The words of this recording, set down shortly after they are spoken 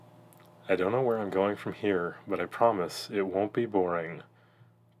I don't know where I'm going from here, but I promise it won't be boring.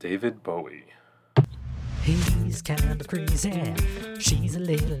 David Bowie. He's kind of crazy. She's a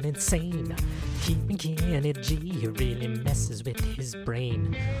little insane. Keeping Kenny G really messes with his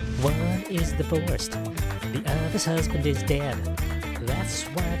brain. One is divorced, the other's husband is dead. That's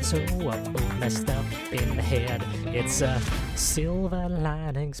why they're so both messed up in the head. It's a Silver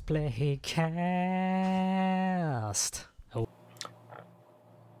Linings Playcast.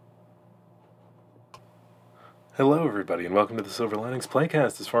 Hello, everybody, and welcome to the Silver Linings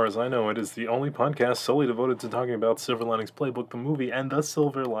Playcast. As far as I know, it is the only podcast solely devoted to talking about Silver Linings Playbook, the movie, and the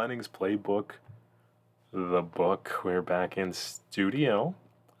Silver Linings Playbook, the book. We're back in studio,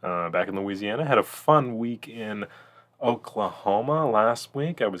 back in Louisiana. Had a fun week in Oklahoma last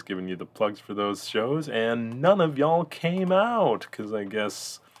week. I was giving you the plugs for those shows, and none of y'all came out, because I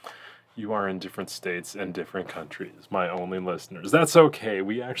guess you are in different states and different countries, my only listeners. That's okay.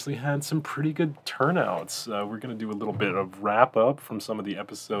 We actually had some pretty good turnouts. We're going to do a little bit of wrap up from some of the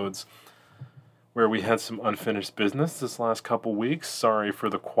episodes where we had some unfinished business this last couple weeks. Sorry for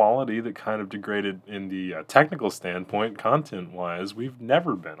the quality that kind of degraded in the technical standpoint, content-wise. We've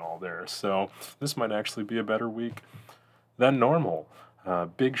never been all there, so this might actually be a better week than normal.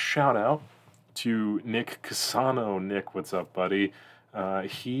 Big shout out to Nick Casano. Nick, what's up, buddy?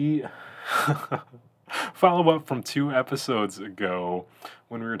 He follow up from 2 episodes ago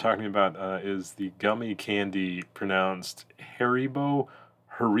when we were talking about is the gummy candy pronounced Haribo,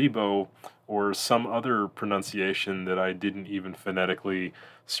 or some other pronunciation that I didn't even phonetically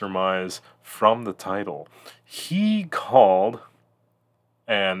surmise from the title. He called,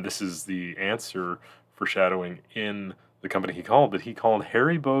 and this is the answer foreshadowing in the company he called, but he called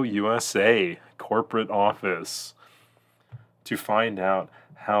Haribo USA corporate office to find out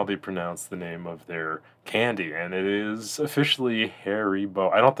how they pronounce the name of their candy, and it is officially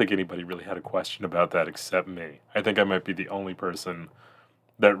Haribo. I don't think anybody really had a question about that except me. I think I might be the only person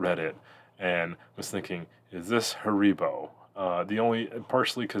that read it and was thinking, is this Haribo?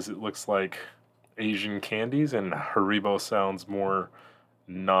 Partially because it looks like Asian candies, and Haribo sounds more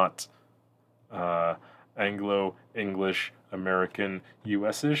not Anglo, English, American,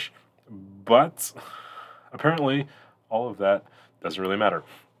 US-ish, but apparently all of that doesn't really matter.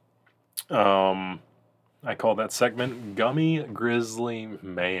 I call that segment Gummy Grizzly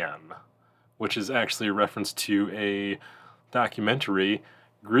Man, which is actually a reference to a documentary,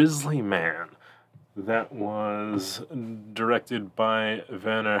 Grizzly Man, that was directed by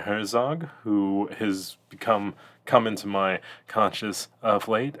Werner Herzog, who has come into my conscious of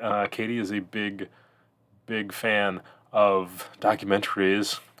late. Katie is a big fan of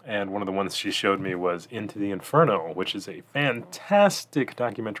documentaries, and one of the ones she showed me was Into the Inferno, which is a fantastic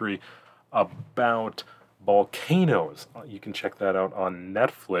documentary about volcanoes. You can check that out on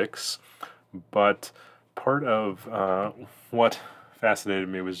Netflix, but part of what fascinated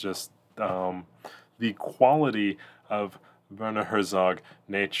me was just the quality of Werner Herzog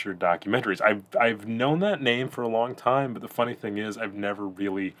nature documentaries. I've known that name for a long time, but the funny thing is I've never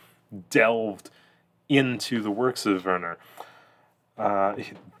really delved into the works of Werner.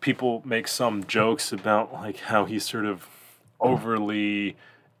 People make some jokes about like how he's sort of overly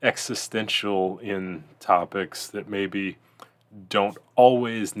existential in topics that maybe don't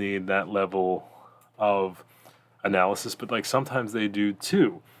always need that level of analysis, but like sometimes they do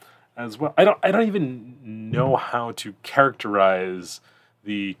too, as well. I don't even know how to characterize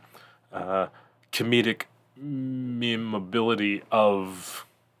the comedic memeability of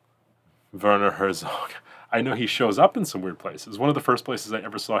Werner Herzog. I know he shows up in some weird places. One of the first places I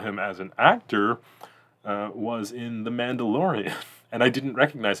ever saw him as an actor was in The Mandalorian, and I didn't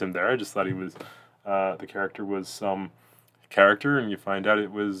recognize him there. I just thought he was the character was some character, and you find out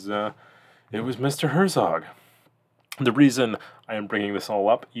it was Mr. Herzog. The reason I am bringing this all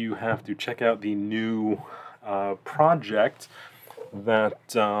up, you have to check out the new project that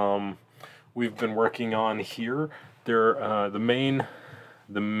we've been working on here. The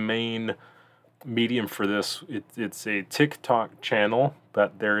main medium for this, it's a TikTok channel,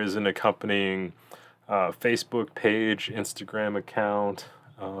 but there is an accompanying Facebook page, Instagram account,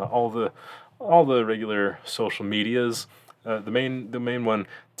 all the regular social medias. The main one,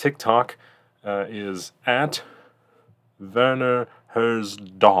 TikTok, is at Werner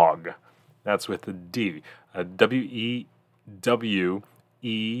Herzog. That's with a D. WERNERHerzDog.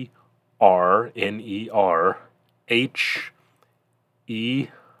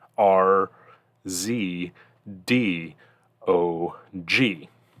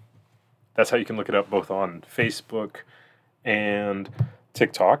 That's how you can look it up both on Facebook and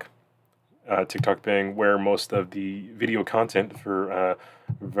TikTok. TikTok being where most of the video content for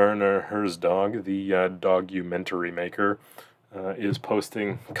Werner Herzog, the documentary maker, is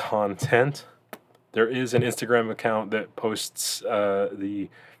posting content. There is an Instagram account that posts the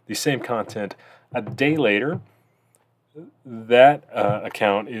same content a day later. That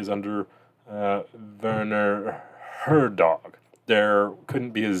account is under Werner Herdog. There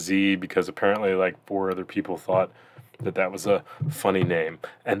couldn't be a Z because apparently like 4 other people thought that was a funny name.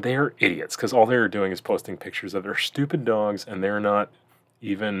 And they're idiots because all they're doing is posting pictures of their stupid dogs, and they're not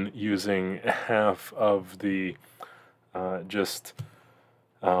even using half of the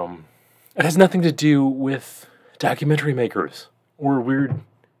it has nothing to do with documentary makers or weird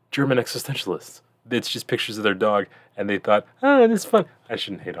German existentialists. It's just pictures of their dog, and they thought, this is fun. I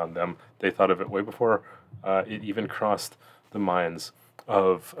shouldn't hate on them. They thought of it way before it even crossed the minds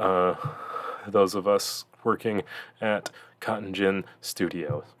of those of us working at Cotton Gin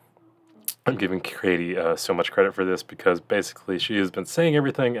Studios. I'm giving Katie so much credit for this because basically she has been saying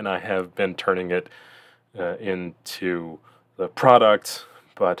everything, and I have been turning it into the product,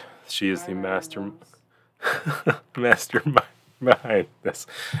 but she is the mastermind behind this.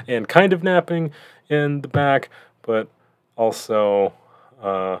 And kind of napping in the back, but also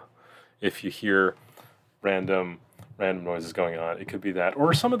if you hear random noises going on, it could be that.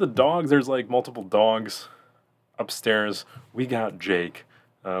 Or some of the dogs, there's like multiple dogs upstairs. We got Jake,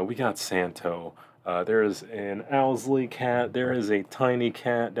 we got Santo, there is an Owsley cat, there is a tiny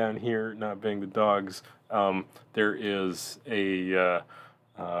cat down here, not being the dogs. There is a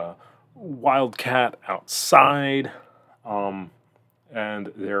wild cat outside,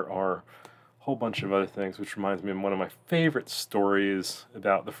 and there are a whole bunch of other things, which reminds me of one of my favorite stories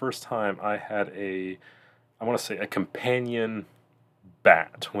about the first time I had a companion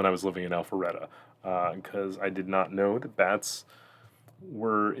bat when I was living in Alpharetta, because I did not know that bats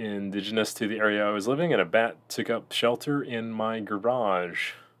were indigenous to the area I was living, and a bat took up shelter in my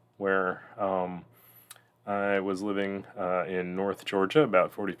garage where I was living in North Georgia,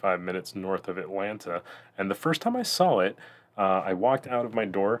 about 45 minutes north of Atlanta. And the first time I saw it, I walked out of my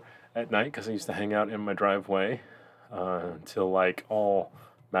door at night because I used to hang out in my driveway until like all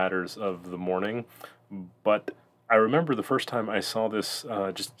matters of the morning. But I remember the first time I saw this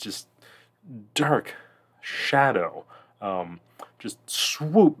just dark shadow just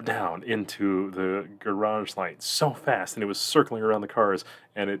swoop down into the garage light so fast, and it was circling around the cars,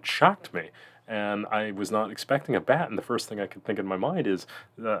 and it shocked me. And I was not expecting a bat, and the first thing I could think in my mind is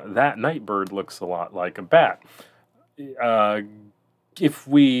that night bird looks a lot like a bat. If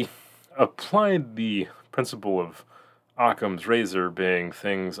we applied the principle of Occam's razor, being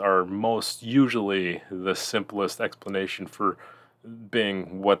things are most usually the simplest explanation for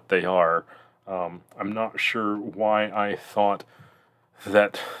being what they are, I'm not sure why I thought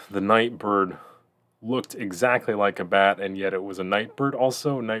that the night bird looked exactly like a bat, and yet it was a night bird.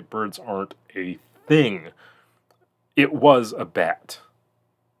 Also, night birds aren't a thing. It was a bat.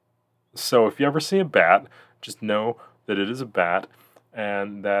 So if you ever see a bat, just know that it is a bat,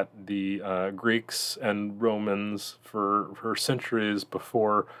 and that the Greeks and Romans, for centuries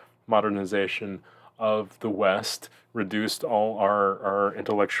before modernization of the West, reduced all our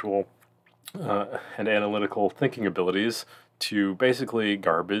intellectual and analytical thinking abilities to basically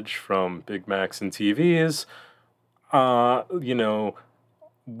garbage from Big Macs and TVs. What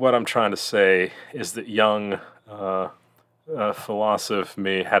I'm trying to say is that young philosopher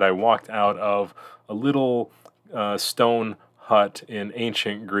me, had I walked out of a little stone hut in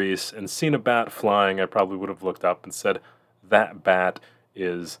ancient Greece and seen a bat flying, I probably would have looked up and said, that bat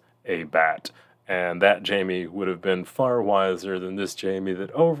is a bat. And that Jamie would have been far wiser than this Jamie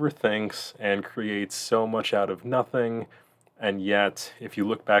that overthinks and creates so much out of nothing. And yet, if you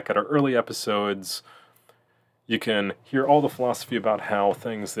look back at our early episodes, you can hear all the philosophy about how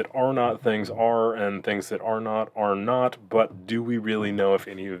things that are not things are, and things that are not, but do we really know if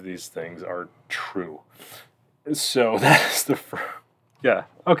any of these things are true? So that's the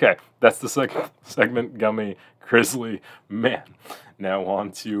that's the second segment, Gummy Grizzly Man. Now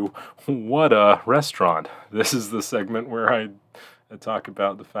on to What a Restaurant. This is the segment where I talk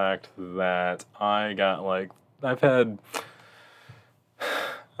about the fact that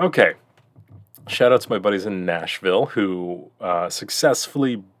shout out to my buddies in Nashville who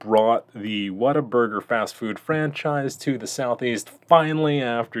successfully brought the Whataburger fast food franchise to the Southeast finally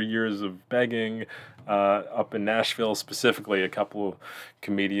after years of begging. Up in Nashville specifically, a couple of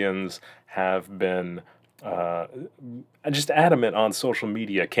comedians have been just adamant on social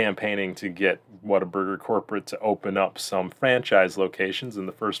media campaigning to get Whataburger corporate to open up some franchise locations, and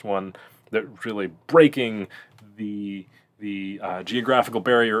the first one that really breaking the geographical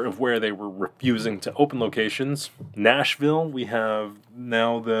barrier of where they were refusing to open locations. Nashville, we have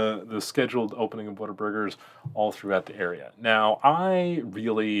now the scheduled opening of Whataburgers all throughout the area. Now, I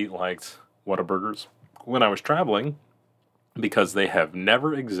really liked Whataburgers when I was traveling because they have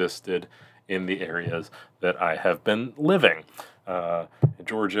never existed in the areas that I have been living.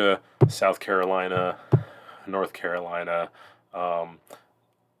 Georgia, South Carolina, North Carolina.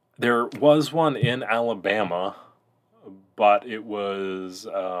 There was one in Alabama, but it was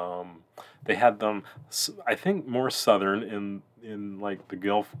they had them, I think, more southern in like the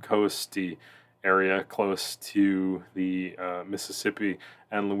Gulf Coasty area, close to the Mississippi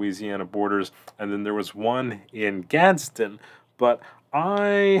and Louisiana borders, and then there was one in Gadsden. But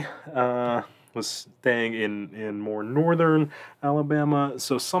I was staying in more northern Alabama,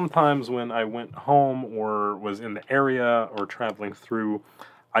 so sometimes when I went home or was in the area or traveling through,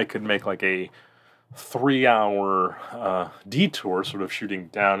 I could make like a 3-hour detour, sort of shooting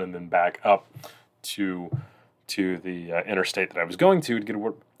down and then back up to the interstate that I was going to get to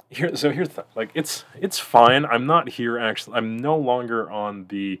work. Here's the thing. Like, it's fine. I'm not here actually. I'm no longer on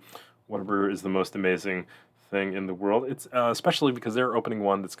the whatever is the most amazing thing in the world. It's especially because they're opening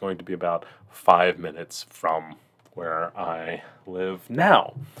one that's going to be about 5 minutes from where I live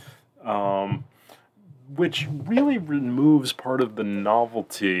now, which really removes part of the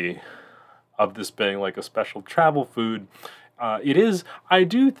novelty of this being like a special travel food. It is. I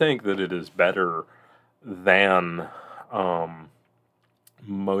do think that it is better than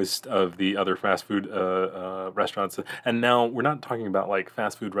most of the other fast food restaurants. And now we're not talking about like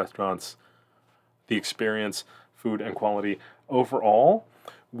fast food restaurants, the experience, food, and quality overall.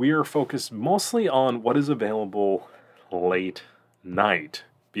 We are focused mostly on what is available late night,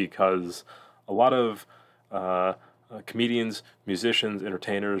 because a lot of comedians, musicians,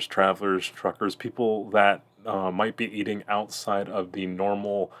 entertainers, travelers, truckers, people that might be eating outside of the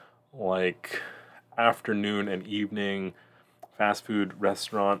normal like afternoon and evening fast food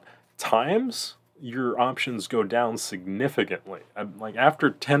restaurant times, your options go down significantly. Like after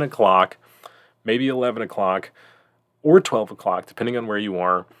 10 o'clock, maybe 11 o'clock, or 12 o'clock, depending on where you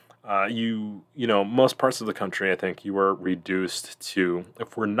are, you know, most parts of the country, I think you are reduced to,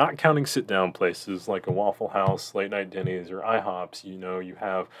 if we're not counting sit-down places like a Waffle House, late-night Denny's, or IHOPs, you know, you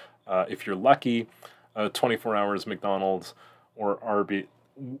have, if you're lucky, 24 hours McDonald's or Arby's.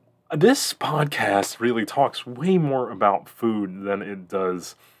 This podcast really talks way more about food than it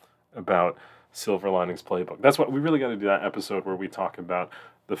does about Silver Linings Playbook. That's what we really got to do, that episode where we talk about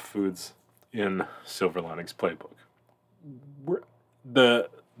the foods in Silver Linings Playbook.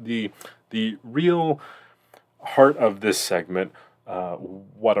 The real heart of this segment,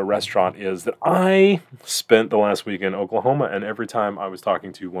 what a restaurant is, that I spent the last week in Oklahoma, and every time I was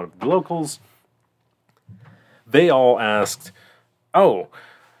talking to one of the locals, they all asked, "Oh,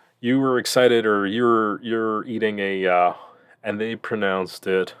 you were excited, or you're eating a," and they pronounced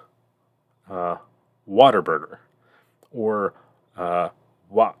it Whataburger, or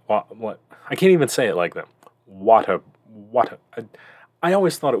what? I can't even say it like them. What? I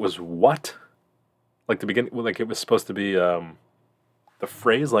always thought it was what, like the beginning, like it was supposed to be the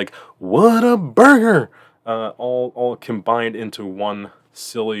phrase like "what a burger," all combined into one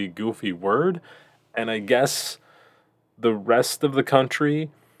silly, goofy word, and I guess the rest of the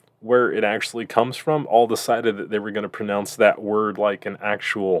country, where it actually comes from, all decided that they were going to pronounce that word like an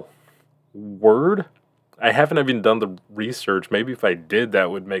actual word. I haven't even done the research. Maybe if I did,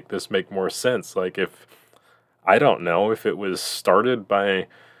 that would make this make more sense. Like if, I don't know, if it was started by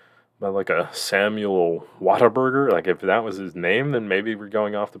like a Samuel Whataburger, like if that was his name, then maybe we're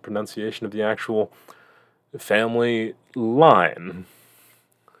going off the pronunciation of the actual family line.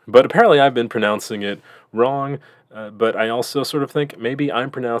 But apparently I've been pronouncing it wrong. But I also sort of think maybe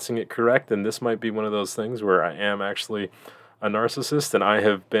I'm pronouncing it correct, and this might be one of those things where I am actually a narcissist, and I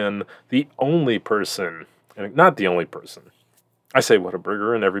have been the only person, and not the only person. I say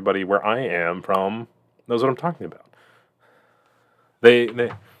Whataburger, and everybody where I am from knows what I'm talking about.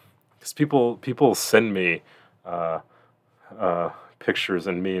 Because people send me pictures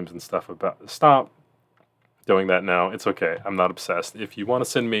and memes and stuff about. Stop doing that now. It's okay. I'm not obsessed. If you want to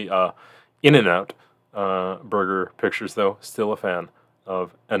send me In-N-Out burger pictures, though, still a fan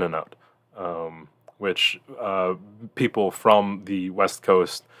of In-N-Out, which people from the West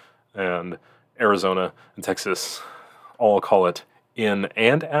Coast and Arizona and Texas all call it in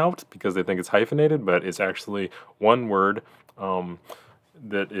and out because they think it's hyphenated, but it's actually one word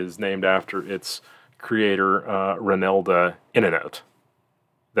that is named after its creator, Ranelda In-N-Out.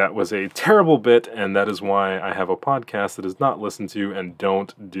 That was a terrible bit, and that is why I have a podcast that is not listened to and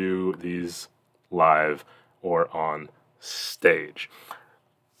don't do these live or on stage.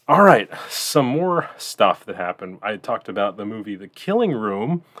 All right, some more stuff that happened. I talked about the movie The Killing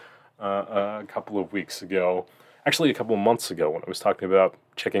Room a couple of weeks ago. Actually, a couple of months ago when I was talking about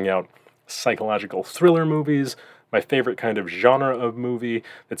checking out psychological thriller movies, my favorite kind of genre of movie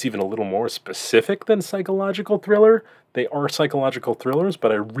that's even a little more specific than psychological thriller. They are psychological thrillers,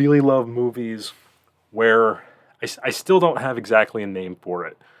 but I really love movies where I still don't have exactly a name for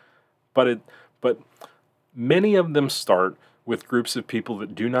it. But many of them start with groups of people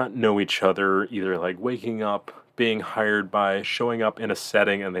that do not know each other, either like waking up, being hired by, showing up in a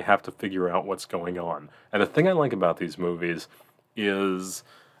setting, and they have to figure out what's going on. And the thing I like about these movies is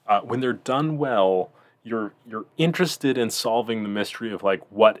when they're done well, you're interested in solving the mystery of like,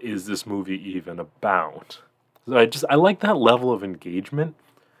 what is this movie even about? So I like that level of engagement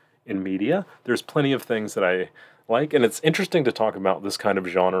in media. There's plenty of things that I like, and it's interesting to talk about this kind of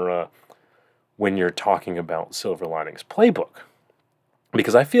genre when you're talking about Silver Linings Playbook.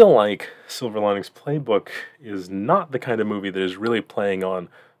 Because I feel like Silver Linings Playbook is not the kind of movie that is really playing on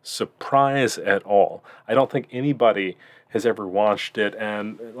surprise at all. I don't think anybody has ever watched it,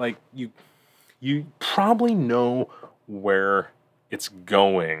 and like you probably know where it's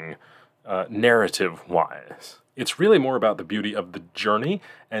going narrative-wise. It's really more about the beauty of the journey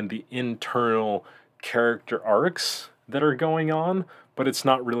and the internal character arcs that are going on, but it's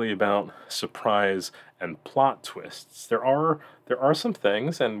not really about surprise and plot twists. There are some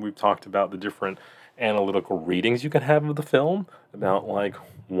things, and we've talked about the different analytical readings you can have of the film, about like,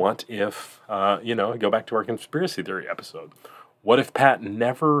 what if, go back to our conspiracy theory episode. What if Pat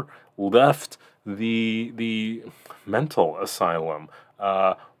never left the mental asylum?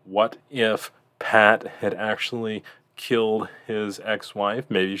 What if Pat had actually killed his ex-wife?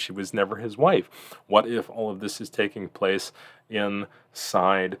 Maybe she was never his wife. What if all of this is taking place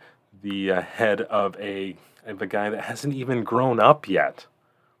inside the head of a guy that hasn't even grown up yet?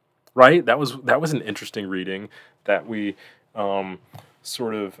 Right? That was an interesting reading that we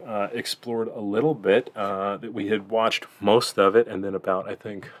sort of explored a little bit. That we had watched most of it, and then about, I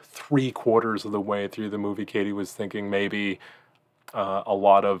think, 3/4 of the way through the movie, Katie was thinking maybe a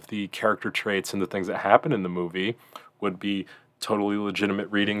lot of the character traits and the things that happen in the movie would be totally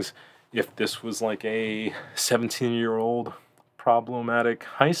legitimate readings if this was like a 17-year-old problematic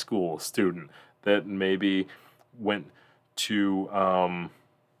high school student that maybe went to,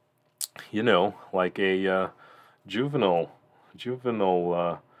 like a juvenile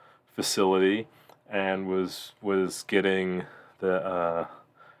facility and was getting the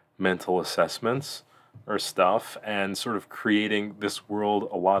mental assessments or stuff, and sort of creating this world,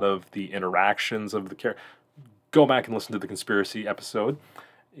 a lot of the interactions of the character. Go back and listen to the conspiracy episode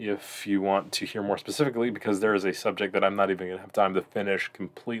if you want to hear more specifically, because there is a subject that I'm not even going to have time to finish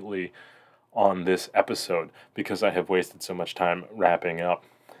completely on this episode, because I have wasted so much time wrapping up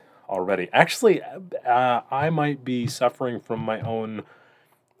already. Actually, I might be suffering from my own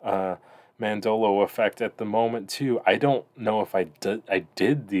Mandela effect at the moment too. I don't know if I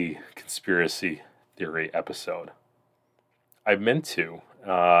did the conspiracy theory episode. I meant to.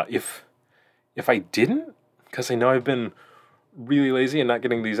 If I didn't, because I know I've been really lazy and not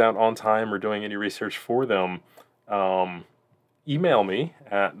getting these out on time or doing any research for them, email me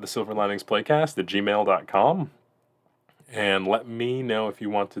at thesilverliningsplaycast@gmail.com and let me know if you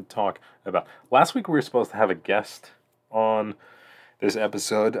want to talk about. Last week we were supposed to have a guest on this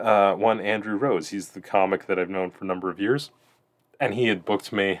episode, one Andrew Rose. He's the comic that I've known for a number of years, and he had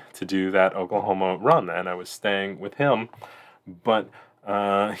booked me to do that Oklahoma run, and I was staying with him, but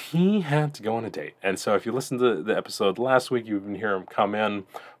he had to go on a date. And so if you listened to the episode last week, you can hear him come in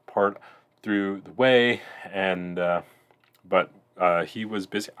part through the way, and but he was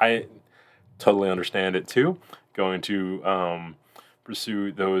busy. I totally understand it too, going to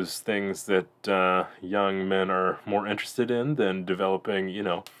pursue those things that young men are more interested in than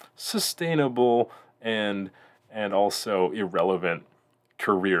developing, sustainable and also irrelevant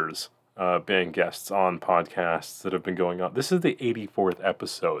careers, being guests on podcasts that have been going on. This is the 84th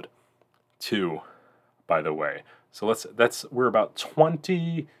episode, too, by the way. So we're about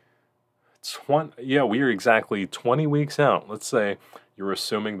 20, we are exactly 20 weeks out. Let's say you're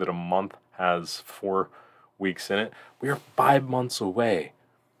assuming that a month has 4 weeks in it. We are 5 months away.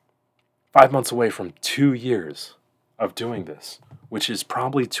 5 months away from 2 years of doing this, which is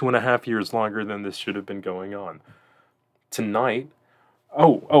probably 2.5 years longer than this should have been going on. Tonight,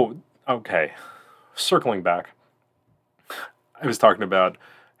 okay. Circling back, I was talking about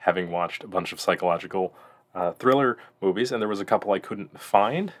having watched a bunch of psychological thriller movies, and there was a couple I couldn't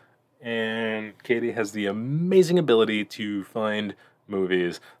find. And Katie has the amazing ability to find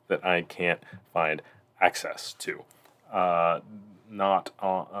movies that I can't find access to. not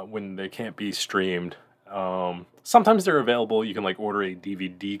when they can't be streamed. Sometimes they're available. You can like order a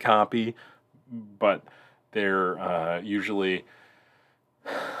DVD copy, but they're usually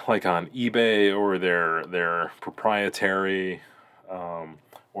like on eBay, or they're proprietary,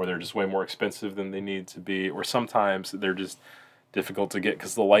 or they're just way more expensive than they need to be, or sometimes they're just difficult to get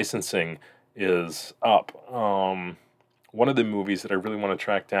because the licensing is up. One of the movies that I really want to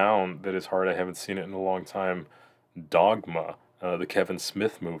track down that is hard, I haven't seen it in a long time, Dogma, the Kevin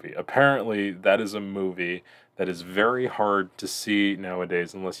Smith movie. Apparently, that is a movie that is very hard to see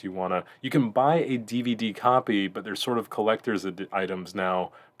nowadays unless you want to. You can buy a DVD copy, but they're sort of collector's items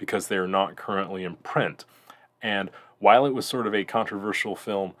now because they're not currently in print. And while it was sort of a controversial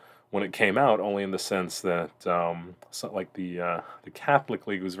film when it came out, only in the sense that the Catholic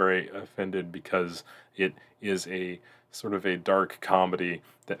League was very offended because it is a sort of a dark comedy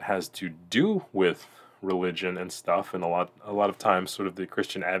that has to do with religion and stuff, and a lot of times sort of the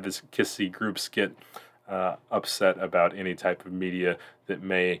Christian advocacy groups get upset about any type of media that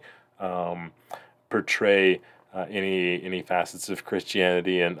may portray any facets of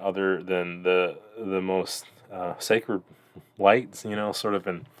Christianity and other than the most sacred lights, sort of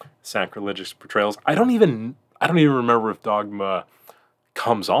in sacrilegious portrayals. I don't even remember if Dogma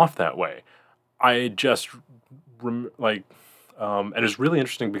comes off that way. I just and it's really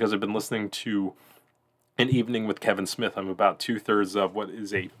interesting because I've been listening to An Evening with Kevin Smith. I'm about 2/3 of what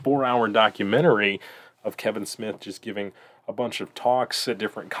is a 4-hour documentary of Kevin Smith just giving a bunch of talks at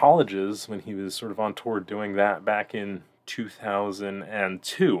different colleges when he was sort of on tour doing that back in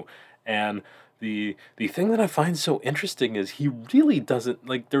 2002. And the thing that I find so interesting is he really doesn't,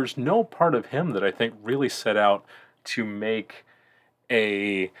 there's no part of him that I think really set out to make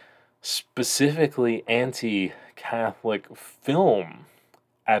a specifically anti-Catholic film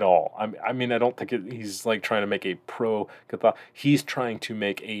at all. I mean, I don't think he's trying to make a pro-Catholic. He's trying to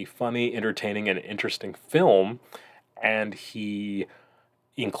make a funny, entertaining, and interesting film, and he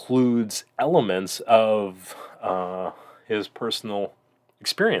includes elements of his personal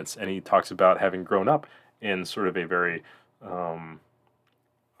experience, and he talks about having grown up in sort of a very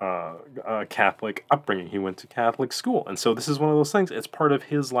Catholic upbringing. He went to Catholic school, and so this is one of those things. It's part of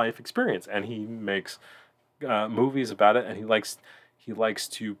his life experience, and he makes movies about it, and he likes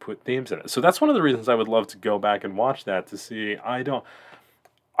to put themes in it. So that's one of the reasons I would love to go back and watch that to see. I don't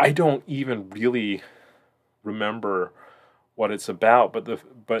even really remember what it's about,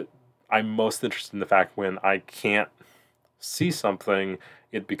 but I'm most interested in the fact when I can't see something,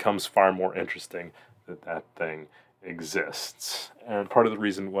 it becomes far more interesting that thing exists. And part of the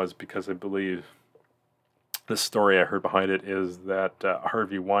reason was because I believe the story I heard behind it is that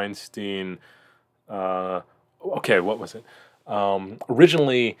Harvey Weinstein, what was it?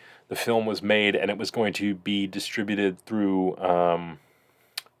 Originally, the film was made and it was going to be distributed through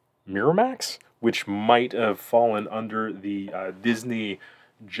Miramax, which might have fallen under the Disney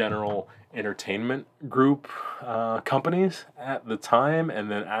General Entertainment Group companies at the time.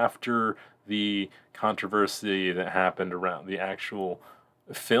 And then after the controversy that happened around the actual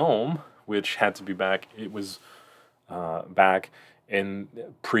film, which had to be back, it was back in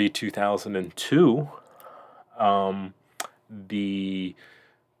pre-2002, the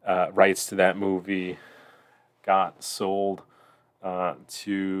rights to that movie got sold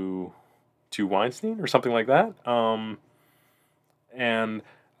to Weinstein or something like that. And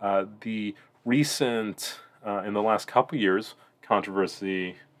the recent, in the last couple years,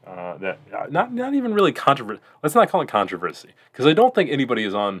 controversy that not even really controversy. Let's not call it controversy, because I don't think anybody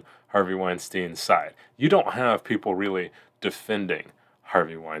is on Harvey Weinstein's side. You don't have people really defending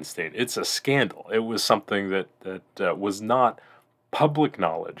Harvey Weinstein. It's a scandal. It was something that was not public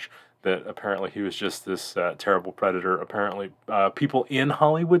knowledge, that apparently he was just this terrible predator. Apparently people in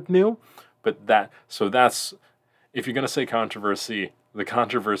Hollywood knew, but that's, if you're going to say controversy, the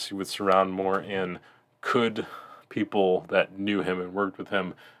controversy would surround more in, could people that knew him and worked with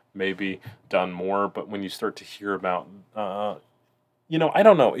him maybe done more? But when you start to hear about, I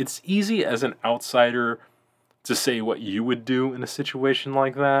don't know. It's easy as an outsider to say what you would do in a situation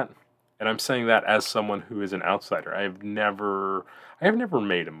like that. And I'm saying that as someone who is an outsider. I have never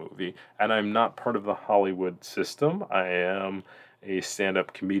made a movie, and I'm not part of the Hollywood system. I am a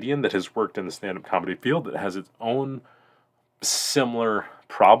stand-up comedian that has worked in the stand-up comedy field that has its own similar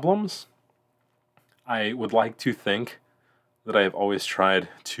problems. I would like to think that I have always tried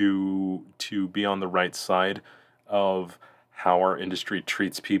to be on the right side of how our industry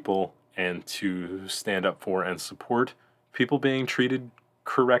treats people and to stand up for and support people being treated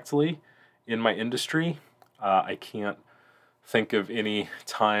correctly in my industry. I can't think of any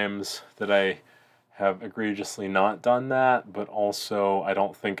times that I have egregiously not done that, but also I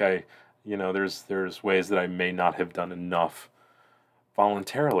don't think there's ways that I may not have done enough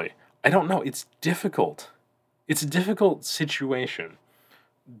voluntarily. I don't know. It's difficult. It's a difficult situation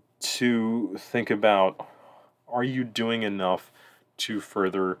to think about. Are you doing enough to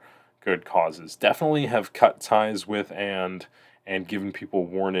further good causes? Definitely have cut ties with and given people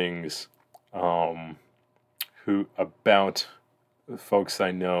warnings who about folks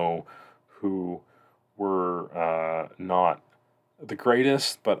I know who were not the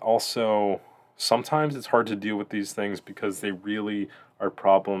greatest, but also sometimes it's hard to deal with these things because they really are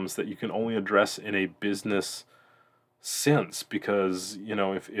problems that you can only address in a business sense. Because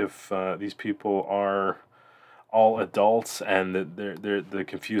if these people are all adults, and they're the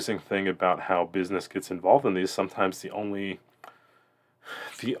confusing thing about how business gets involved in these, sometimes the only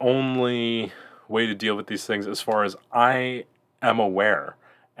way to deal with these things, as far as I am aware,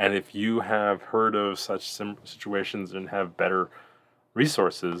 and if you have heard of such situations and have better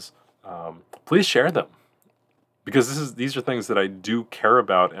resources, please share them, because these are things that I do care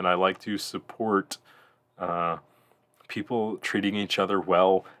about, and I like to support people treating each other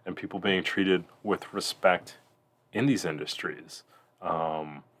well and people being treated with respect in these industries.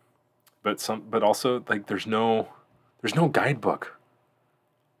 But also, like, there's no guidebook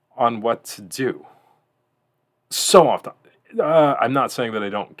on what to do. So often, I'm not saying that I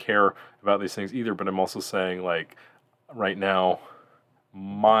don't care about these things either, but I'm also saying, like, right now,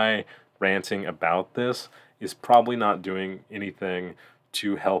 my ranting about this is probably not doing anything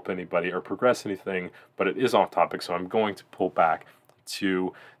to help anybody or progress anything, but it is off topic, so I'm going to pull back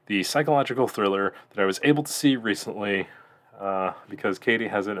to the psychological thriller that I was able to see recently, because Katie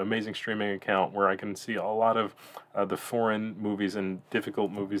has an amazing streaming account where I can see a lot of the foreign movies and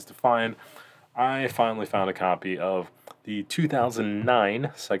difficult movies to find. I finally found a copy of the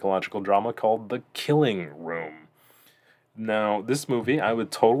 2009 psychological drama called The Killing Room. Now, this movie, I would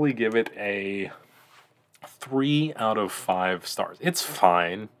totally give it a 3 out of 5 stars. It's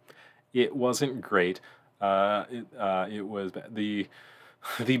fine. It wasn't great. It was the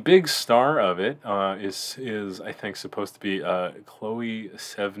big star of it is I think supposed to be Chloe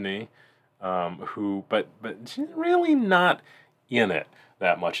Sevigny, but she's really not in it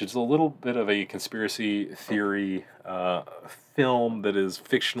that much. It's a little bit of a conspiracy theory film that is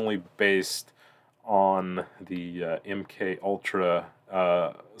fictionally based on the MK Ultra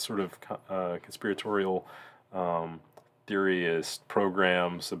sort of conspiratorial theorist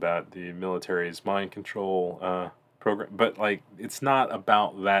programs about the military's mind control program, but like it's not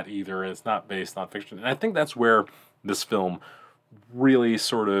about that either, and it's not based on fiction. And I think that's where this film really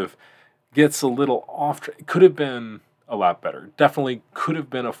sort of gets a little off. It could have been a lot better. Definitely could have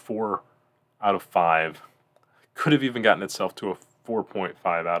been a 4 out of 5. Could have even gotten itself to a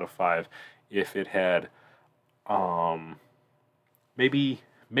 4.5 out of 5 if it had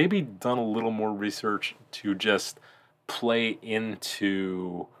maybe done a little more research to just play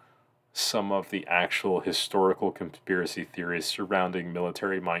into some of the actual historical conspiracy theories surrounding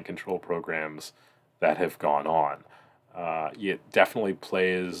military mind control programs that have gone on. It definitely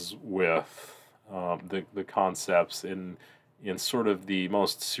plays with the concepts in sort of the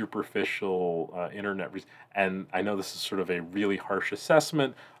most superficial internet. And I know this is sort of a really harsh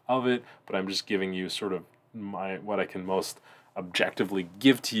assessment of it, but I'm just giving you sort of what I can most objectively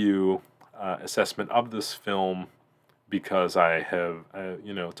give to you assessment of this film, because I have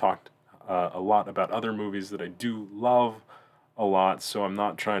talked a lot about other movies that I do love a lot, so I'm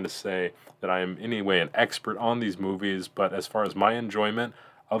not trying to say that I am in any way an expert on these movies, but as far as my enjoyment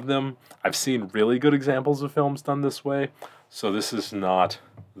of them, I've seen really good examples of films done this way, so this is not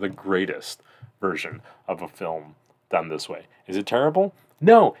the greatest version of a film done this way. Is it terrible?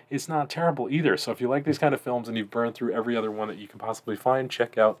 No, it's not terrible either. So if you like these kind of films and you've burned through every other one that you can possibly find,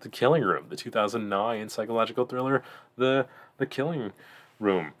 check out The Killing Room, the 2009 psychological thriller, The Killing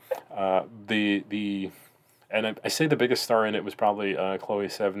Room. And I say the biggest star in it was probably Chloe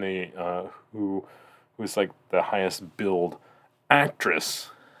Sevigny, who was like the highest billed actress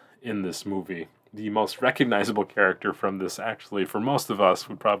in this movie. The most recognizable character from this, actually, for most of us,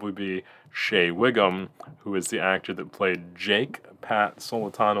 would probably be Shea Whigham, who is the actor that played Jake, Pat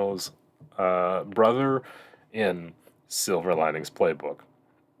Solitano's brother, in Silver Linings Playbook.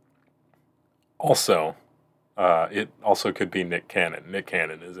 Also, it also could be Nick Cannon. Nick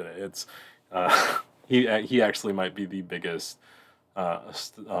Cannon is in it. It's he actually might be the biggest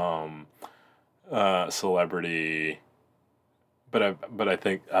celebrity, but I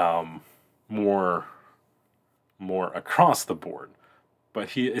think more across the board.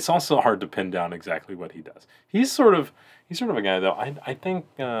 But it's also hard to pin down exactly what he does. He's sort of a guy, though. I think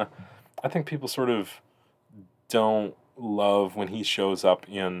I think people sort of don't love when he shows up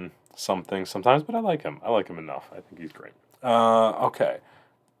in something sometimes, but I like him. I like him enough. I think he's great. Okay.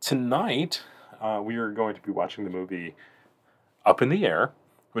 Tonight, we are going to be watching the movie Up in the Air,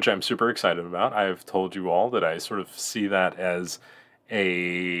 which I'm super excited about. I've told you all that I sort of see that as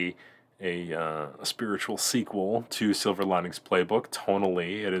a spiritual sequel to Silver Linings Playbook.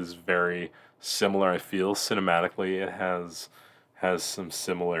 Tonally, it is very similar. I feel cinematically, it has some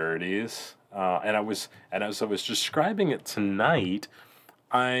similarities. And as I was describing it tonight,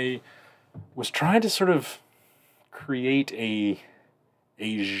 I was trying to sort of create a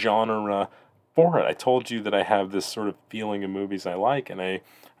genre for it. I told you that I have this sort of feeling in movies I like, and I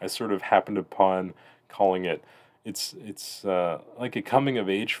sort of happened upon calling it. It's like a coming of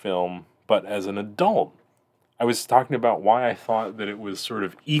age film, but as an adult. I was talking about why I thought that it was sort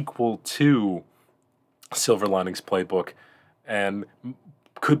of equal to Silver Linings Playbook, and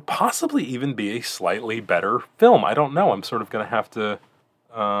could possibly even be a slightly better film. I don't know. I'm sort of going to have to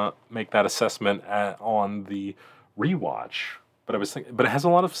make that assessment on the rewatch. But I was thinking, but it has a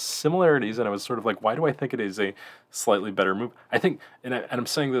lot of similarities, and I was sort of like, why do I think it is a slightly better movie? I think, and I'm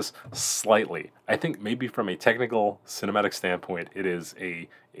saying this slightly. I think maybe from a technical cinematic standpoint, it is a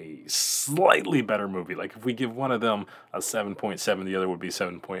slightly better movie. Like if we give one of them a 7.7, the other would be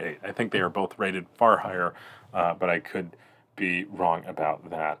 7.8. I think they are both rated far higher, but I could be wrong about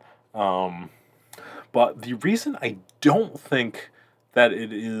that. But the reason I don't think that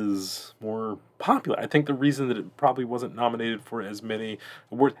it is more popular, I think the reason that it probably wasn't nominated for as many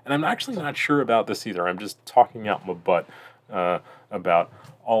awards, and I'm actually not sure about this either, I'm just talking out my butt about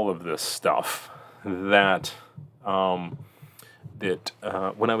all of this stuff, that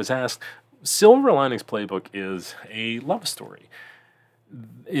when I was asked, Silver Linings Playbook is a love story.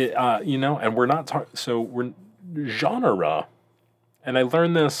 And we're not talking, so we're genre, and I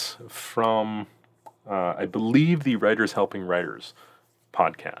learned this from, I believe, the Writers Helping Writers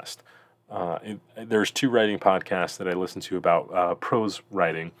podcast. There's 2 writing podcasts that I listen to about prose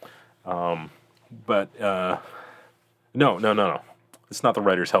writing, but no. It's not the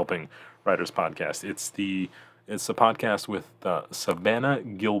Writers Helping Writers podcast. It's the podcast with Savannah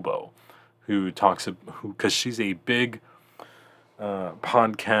Gilbo, because she's a big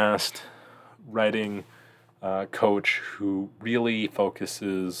podcast writing coach who really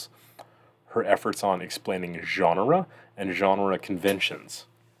focuses her efforts on explaining genre and genre conventions.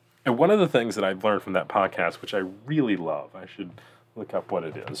 And one of the things that I've learned from that podcast, which I really love, I should look up what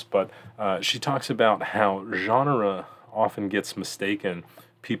it is, but she talks about how genre often gets mistaken.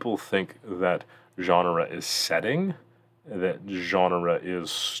 People think that genre is setting, that genre is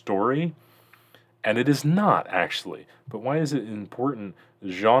story, and it is not, actually. But why is it important?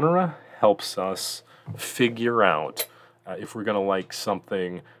 Genre helps us figure out if we're going to like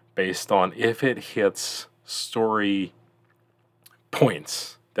something based on if it hits story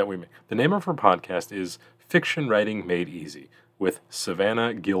points that we make. The name of her podcast is Fiction Writing Made Easy with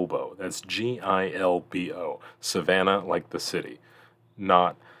Savannah Gilbo. That's Gilbo. Savannah, like the city,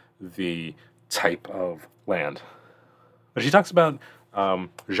 not the type of land. But she talks about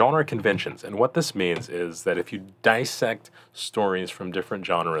genre conventions, and what this means is that if you dissect stories from different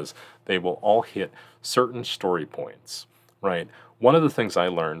genres, they will all hit certain story points, right? One of the things I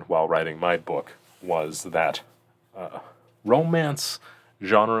learned while writing my book was that romance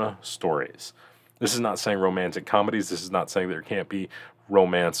genre stories. This is not saying romantic comedies. This is not saying there can't be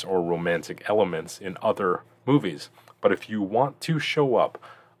romance or romantic elements in other movies. But if you want to show up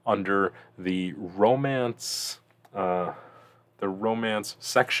under the romance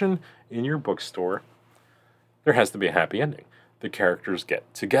section in your bookstore, there has to be a happy ending. The characters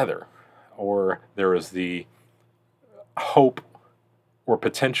get together, or there is the hope or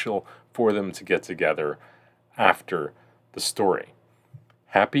potential for them to get together after the story.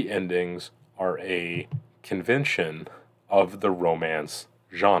 Happy endings are a convention of the romance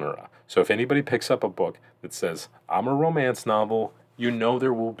genre. So if anybody picks up a book that says, I'm a romance novel, you know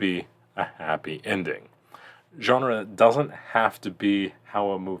there will be a happy ending. Genre doesn't have to be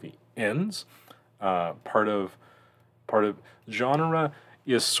how a movie ends. Part of genre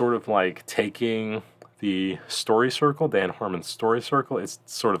is sort of like taking the story circle, Dan Harmon's story circle. It's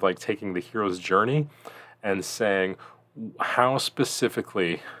sort of like taking the hero's journey and saying, how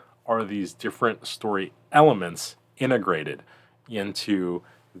specifically are these different story elements integrated into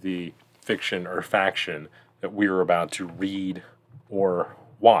the fiction or faction that we are about to read or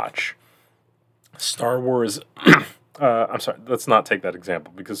watch. Star Wars, I'm sorry, let's not take that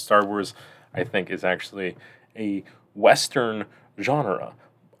example, because Star Wars, I think, is actually a Western genre.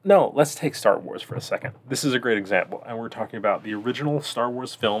 no, let's take Star Wars for a second. This is a great example, and we're talking about the original Star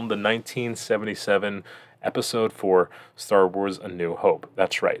Wars film, the 1977 Episode 4, Star Wars A New Hope.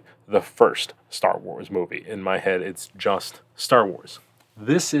 That's right, the first Star Wars movie. In my head, it's just Star Wars.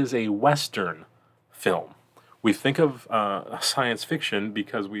 This is a Western film. We think of science fiction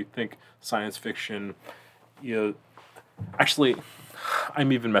because we think science fiction... Actually,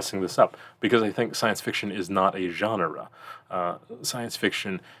 I'm even messing this up because I think science fiction is not a genre. Science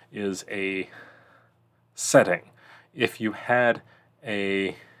fiction is a setting. If you had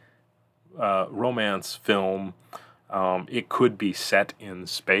a romance film, it could be set in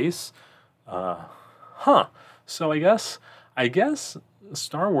space. So I guess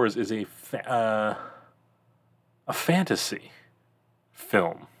Star Wars is a fantasy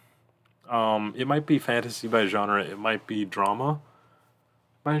film. It might be fantasy by genre. It might be drama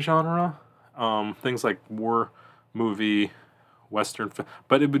by genre. Things like war movie, Western,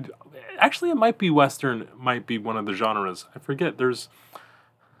 but it might be Western. Might be one of the genres. I forget.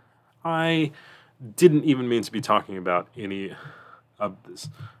 I didn't even mean to be talking about any of this.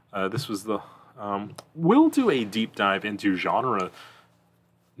 This was the. We'll do a deep dive into genre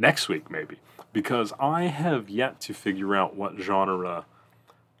next week, maybe, because I have yet to figure out what genre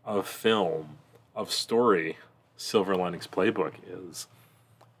of film, of story, Silver Linings Playbook is.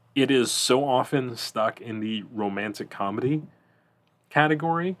 It is so often stuck in the romantic comedy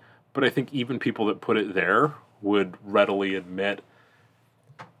category, but I think even people that put it there would readily admit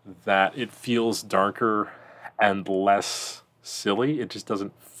that it feels darker and less silly. It just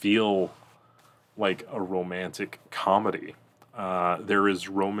doesn't feel like a romantic comedy. There is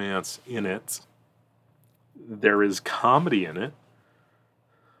romance in it. There is comedy in it,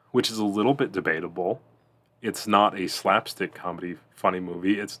 which is a little bit debatable. It's not a slapstick comedy, funny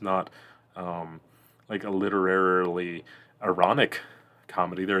movie. It's not like a literarily ironic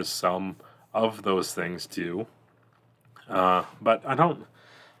comedy. There's some of those things too. But I don't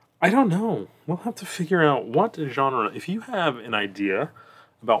know. We'll have to figure out what genre. If you have an idea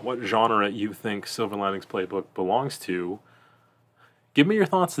about what genre you think Silver Linings Playbook belongs to, give me your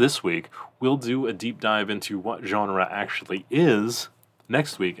thoughts this week. We'll do a deep dive into what genre actually is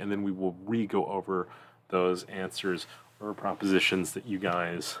next week, and then we will re-go over those answers or propositions that you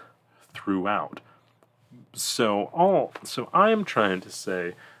guys threw out. So I'm trying to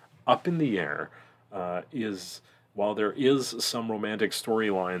say, Up in the Air is, while there is some romantic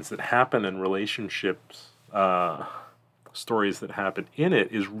storylines that happen in relationships, stories that happen in it,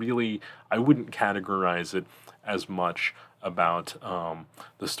 is really, I wouldn't categorize it as much about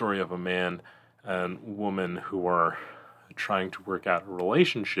the story of a man and woman who are trying to work out a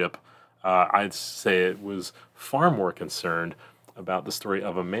relationship. I'd say it was far more concerned about the story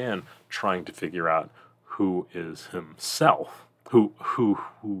of a man trying to figure out who is himself, who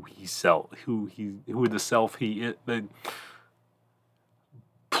the self he is.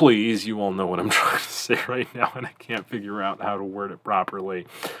 Please, you all know what I'm trying to say right now, and I can't figure out how to word it properly.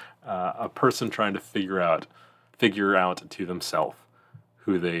 A person trying to figure out to themselves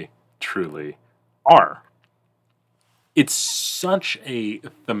who they truly are. It's such a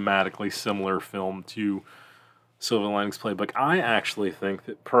thematically similar film to Silver Linings Playbook. I actually think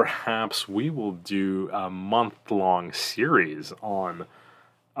that perhaps we will do a month-long series on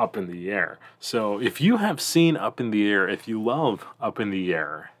Up in the Air. So if you have seen Up in the Air, if you love Up in the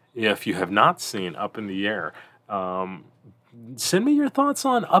Air, if you have not seen Up in the Air, send me your thoughts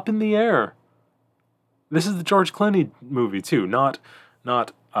on Up in the Air. This is the George Clooney movie too, not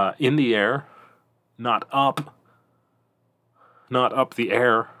in the air, not up the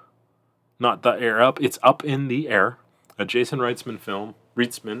air, not the air up. It's Up in the Air, a Jason Reitman film,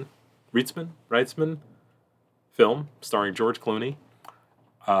 Reitman film starring George Clooney.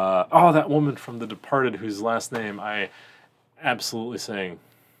 That woman from The Departed, whose last name I absolutely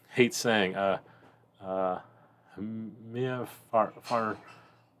hate saying. Mia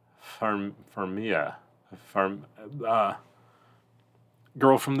Farmiga.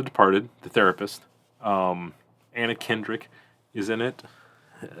 Girl from The Departed, the therapist. Anna Kendrick is in it.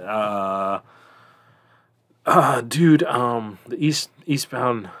 The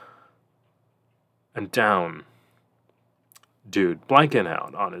Eastbound and Down dude, blanking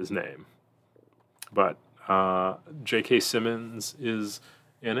out on his name. But J.K. Simmons is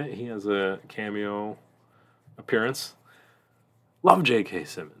in it. He has a cameo appearance. Love J.K.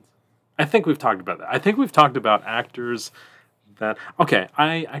 Simmons. I think we've talked about that. I think we've talked about actors that... Okay,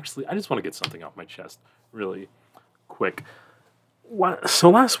 I just want to get something off my chest really quick. So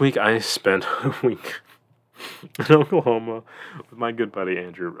last week I spent a week in Oklahoma with my good buddy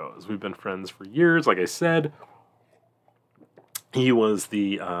Andrew Rose. We've been friends for years, like I said. He was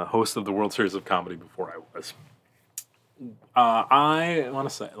the host of the World Series of Comedy before I was. I want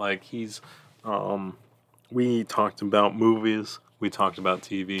to say, like, we talked about movies, we talked about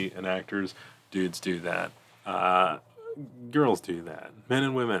TV and actors. Dudes do that. Girls do that. Men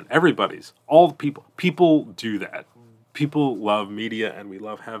and women, all the people do that. People love media, and we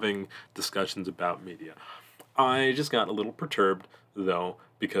love having discussions about media. I just got a little perturbed, though,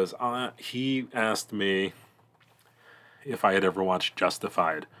 because he asked me if I had ever watched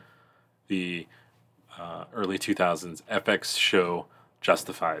Justified, the early 2000s FX show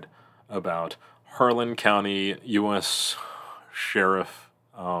Justified, about Harlan County U.S. Sheriff,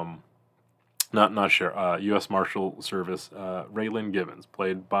 not sheriff, U.S. Marshal Service, Raylan Givens,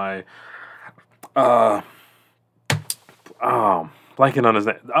 played by, blanking on his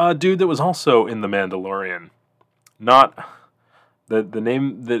name, dude that was also in The Mandalorian. Not the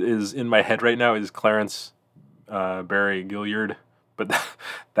name that is in my head right now is Clarence Barry Gilliard, but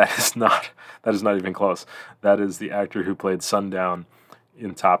that is not even close. That is the actor who played Sundown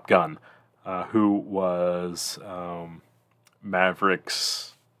in Top Gun, who was Maverick's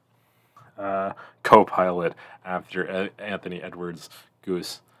co-pilot after Anthony Edwards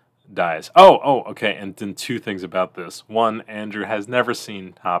Goose dies. Okay. And then two things about this. One, Andrew has never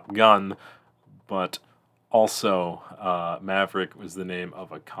seen Top Gun, but also Maverick was the name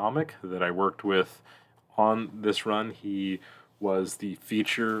of a comic that I worked with on this run. He was the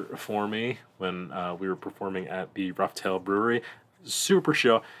feature for me when we were performing at the Rough Tail Brewery. Super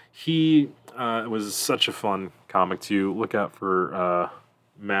show. He was such a fun comic to look out for.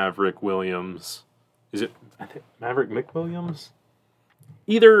 Maverick Williams. Is it, I think, Maverick McWilliams?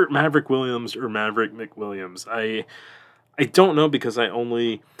 Either Maverick Williams or Maverick McWilliams. I don't know, because I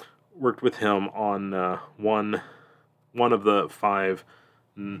only worked with him on one of the 5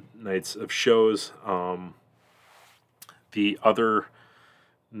 nights of shows. The other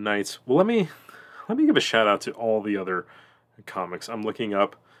nights, well, let me give a shout out to all the other comics. I'm looking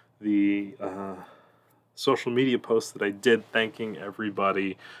up the social media posts that I did thanking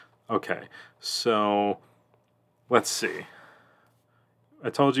everybody. Okay, so let's see. I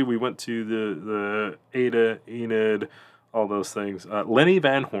told you we went to the Ada, Enid, all those things. Lenny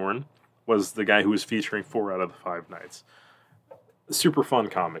Van Horn was the guy who was featuring 4 out of the 5 nights. Super fun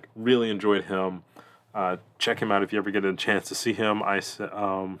comic. Really enjoyed him. Check him out if you ever get a chance to see him.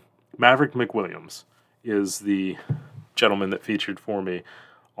 Maverick McWilliams is the gentleman that featured for me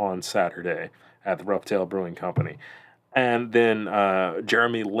on Saturday at the Rough Tail Brewing Company. And then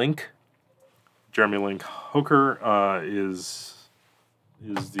Jeremy Link Hooker is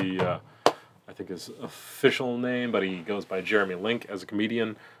the I think his official name, but he goes by Jeremy Link as a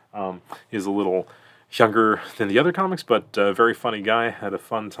comedian. He's a little younger than the other comics, but very funny guy. Had a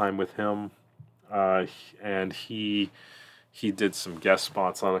fun time with him, and he did some guest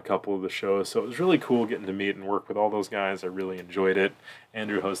spots on a couple of the shows, so it was really cool getting to meet and work with all those guys. I really enjoyed it.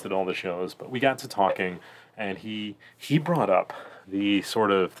 Andrew hosted all the shows, but we got to talking, and he brought up the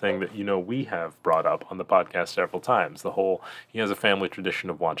sort of thing that we have brought up on the podcast several times. He has a family tradition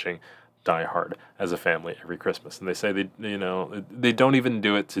of watching Die Hard as a family every Christmas, and they say they don't even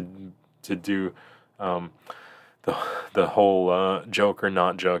do it to do the whole joke or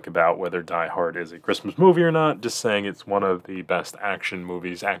not joke about whether Die Hard is a Christmas movie or not, just saying it's one of the best action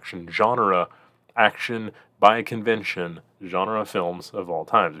movies, action by convention genre films of all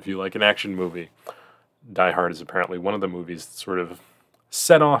time. If you like an action movie, Die Hard is apparently one of the movies that sort of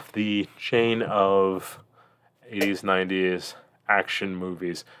set off the chain of 80s, 90s action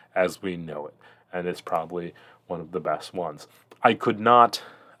movies as we know it, and it's probably one of the best ones. I could not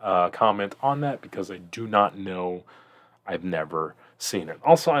comment on that because I do not know. I've never seen it.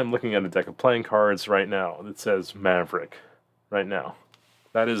 Also, I'm looking at a deck of playing cards right now that says Maverick right now.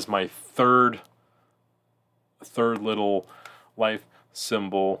 That is my third little life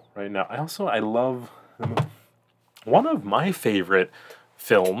symbol right now. I love one of my favorite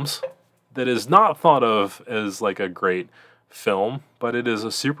films that is not thought of as like a great film, but it is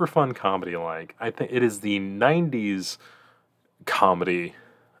a super fun comedy. I think it is the 90s comedy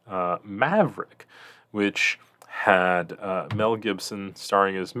Maverick, which had Mel Gibson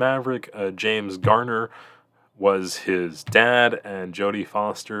starring as Maverick. James Garner was his dad, and Jodie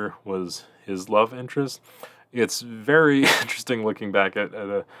Foster was his love interest. It's very interesting looking back at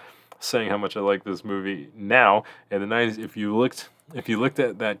saying how much I like this movie now. In the 90s, if you looked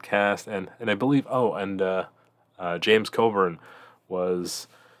at that cast, and I believe James Coburn was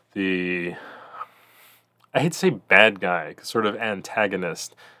the, I hate to say bad guy, sort of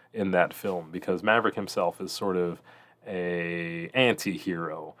antagonist in that film, because Maverick himself is sort of a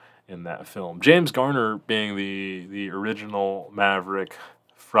anti-hero in that film. James Garner being the original Maverick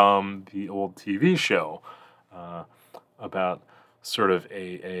from the old TV show about sort of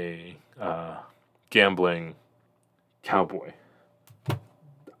a gambling cowboy.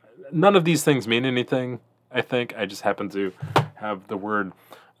 None of these things mean anything, I think. I just happen to have the word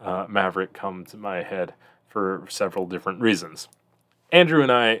Maverick come to my head for several different reasons. Andrew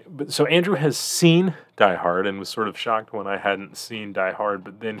has seen Die Hard and was sort of shocked when I hadn't seen Die Hard,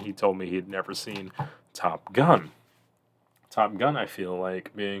 but then he told me he had never seen Top Gun. Top Gun, I feel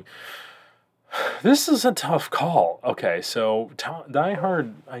like being... This is a tough call. Okay, so Die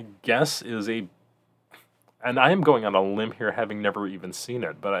Hard, I guess, is a... And I am going on a limb here, having never even seen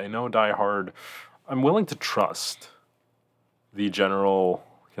it, but I know Die Hard... I'm willing to trust the general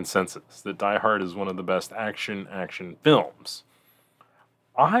consensus that Die Hard is one of the best action films.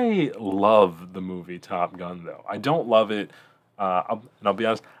 I love the movie Top Gun, though. I don't love it, and I'll be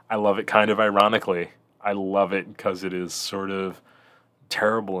honest, I love it kind of ironically. I love it because it is sort of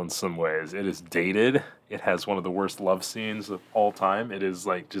terrible in some ways. It is dated. It has one of the worst love scenes of all time. It is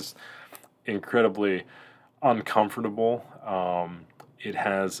like just incredibly uncomfortable. It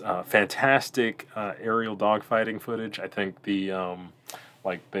has fantastic aerial dogfighting footage. I think the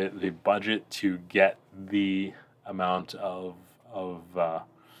budget to get the amount of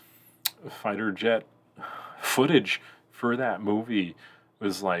fighter jet footage for that movie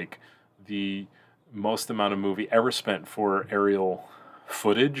was like the most amount of movie ever spent for aerial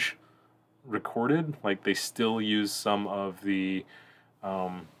footage recorded. Like they still use some of the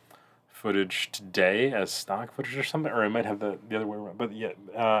footage today as stock footage or something, or I might have the other way around. But yeah,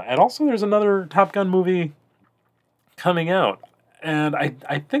 and also there's another Top Gun movie coming out, and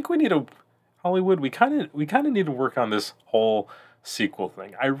I think we need Hollywood. We kind of need to work on this whole sequel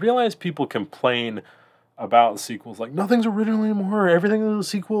thing. I realize people complain about sequels like nothing's original anymore, everything is a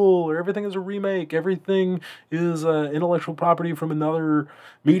sequel, or everything is a remake, everything is intellectual property from another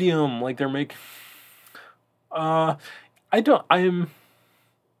medium. Like they're making.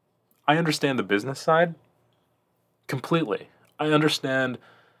 I understand the business side completely. I understand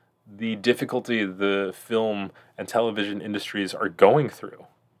the difficulty the film and television industries are going through.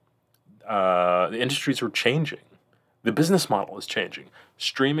 The industries are changing. The business model is changing.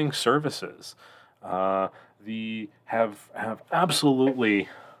 Streaming services have absolutely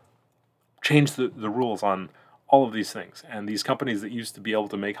changed the rules on all of these things. And these companies that used to be able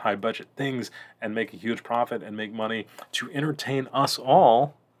to make high budget things and make a huge profit and make money to entertain us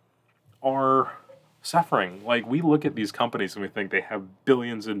all are suffering. Like we look at these companies and we think they have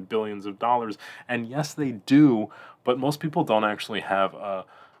billions and billions of dollars, and yes they do, but most people don't actually have a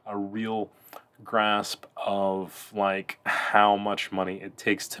real grasp of like how much money it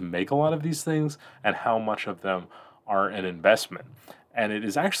takes to make a lot of these things and how much of them are an investment. And it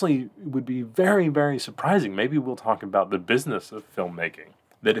would be very, very surprising. Maybe we'll talk about the business of filmmaking,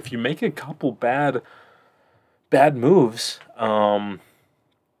 that if you make a couple bad moves,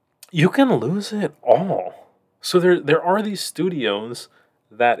 you can lose it all. So there are these studios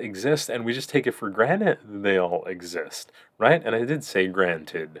that exist, and we just take it for granted they all exist, right? And I did say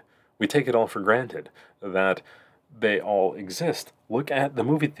granted. We take it all for granted that they all exist. Look at the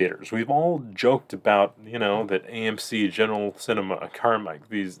movie theaters. We've all joked about, that AMC, General Cinema, Carmike,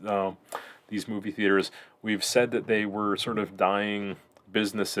 these movie theaters. We've said that they were sort of dying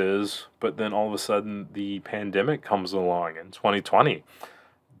businesses, but then all of a sudden the pandemic comes along in 2020.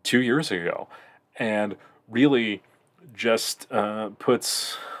 2 years ago, and really just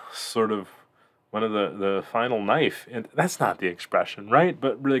puts sort of one of the final knife, and that's not the expression, right?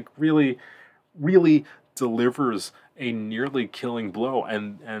 But really delivers a nearly killing blow,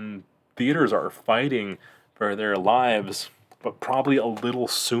 and theaters are fighting for their lives, but probably a little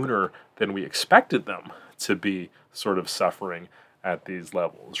sooner than we expected them to be sort of suffering at these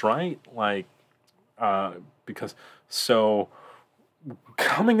levels, right? Like, because so...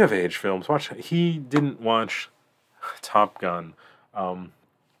 Coming of age films. He didn't watch Top Gun.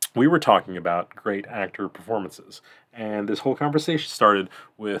 We were talking about great actor performances, and this whole conversation started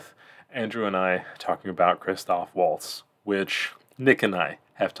with Andrew and I talking about Christoph Waltz, which Nick and I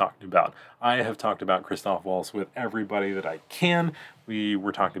have talked about. I have talked about Christoph Waltz with everybody that I can. We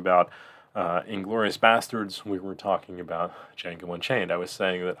were talking about Inglourious Bastards. We were talking about Django Unchained. I was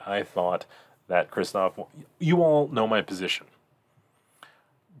saying that I thought that Christoph... You all know my position.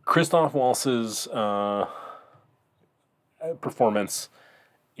 Christoph Waltz's performance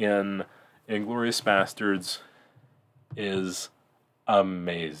in Inglourious Bastards is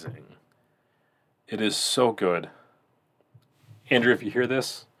amazing. It is so good. Andrew, if you hear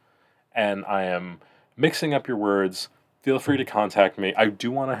this, and I am mixing up your words, feel free to contact me. I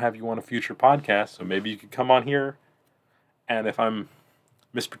do want to have you on a future podcast, so maybe you could come on here. And if I'm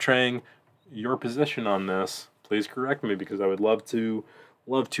misportraying your position on this, please correct me, because I would love to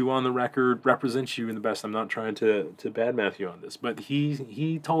on the record represent you in the best. I'm not trying to badmouth you on this, but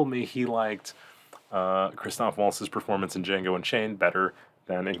he told me he liked Christoph Waltz's performance in Django Unchained better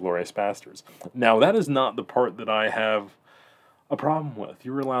than Inglourious Basterds. Now, that is not the part that I have a problem with.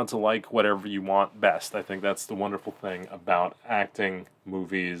 You're allowed to like whatever you want best. I think that's the wonderful thing about acting,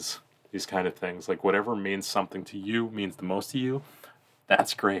 movies, these kind of things. Like, whatever means something to you, means the most to you,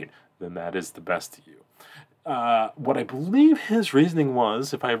 that's great. Then that is the best to you. What I believe his reasoning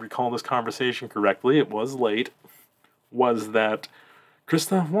was, if I recall this conversation correctly, it was late, was that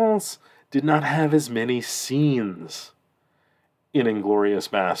Christoph Waltz did not have as many scenes in Inglourious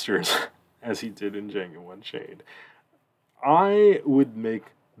Basterds as he did in Django Unchained. I would make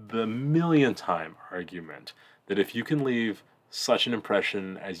the million-time argument that if you can leave such an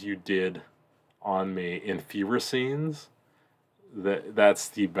impression as you did on me in fewer scenes, that's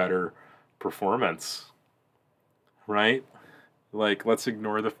the better performance. Right? Like, let's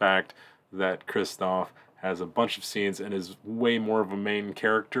ignore the fact that Christoph has a bunch of scenes and is way more of a main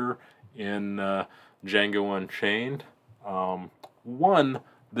character in Django Unchained.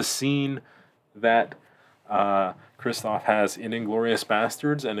 The scene that Christoph has in Inglourious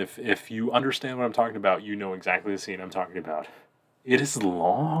Basterds, and if you understand what I'm talking about, you know exactly the scene I'm talking about. It is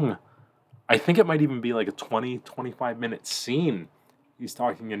long. I think it might even be like a 20-25-minute scene. He's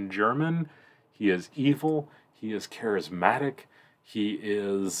talking in German. He is evil. He is charismatic. He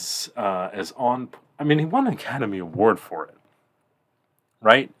is he won an Academy Award for it,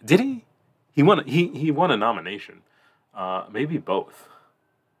 right? Did he? He won a nomination, maybe both,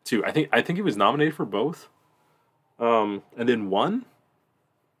 too. I think he was nominated for both, and then won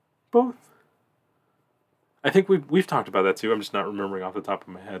both. I think we've talked about that too. I'm just not remembering off the top of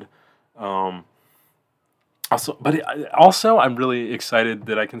my head. Also, I'm really excited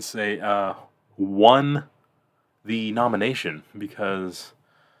that I can say won the nomination, because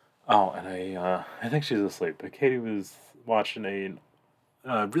I think she's asleep, but Katie was watching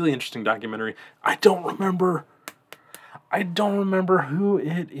a really interesting documentary. I don't remember who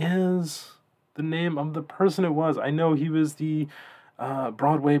it is, the name of the person it was. I know he was the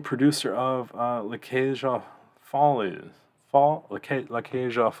Broadway producer of La Cage aux Folles,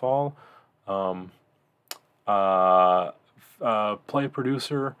 play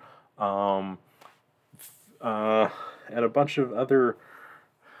producer, and a bunch of other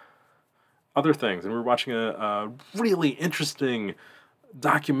things. And we were watching a really interesting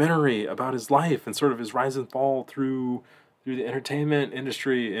documentary about his life and sort of his rise and fall through the entertainment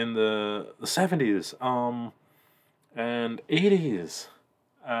industry in the 70s and 80s.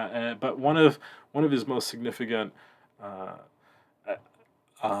 But one of his most significant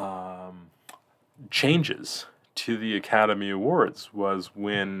changes to the Academy Awards was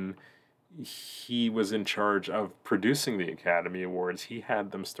when he was in charge of producing the Academy Awards. He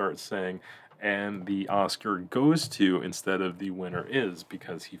had them start saying, and the Oscar goes to, instead of the winner is,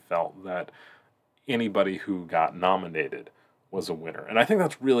 because he felt that anybody who got nominated was a winner. And I think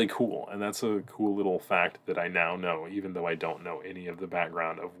that's really cool, and that's a cool little fact that I now know, even though I don't know any of the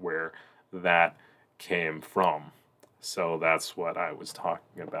background of where that came from. So that's what I was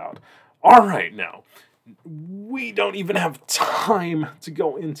talking about. All right, now, we don't even have time to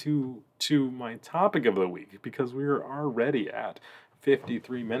go into my topic of the week, because we are already at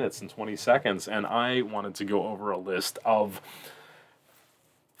 53 minutes and 20 seconds, and I wanted to go over a list of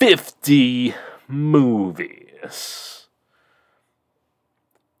 50 movies.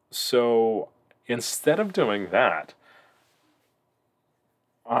 So instead of doing that,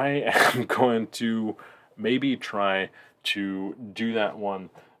 I am going to maybe try to do that one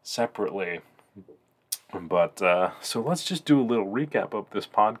separately. But, so let's just do a little recap of this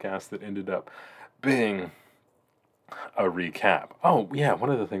podcast that ended up being a recap. Oh, yeah, one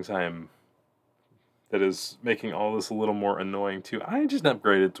of the things that is making all this a little more annoying too, I just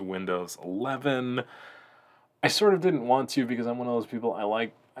upgraded to Windows 11. I sort of didn't want to, because I'm one of those people,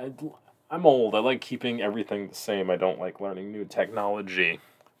 I'm old. I like keeping everything the same. I don't like learning new technology.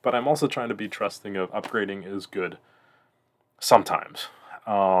 But I'm also trying to be trusting of upgrading is good sometimes.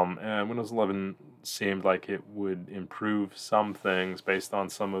 And Windows 11 seemed like it would improve some things based on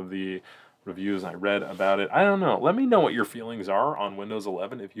some of the reviews I read about it. I don't know. Let me know what your feelings are on Windows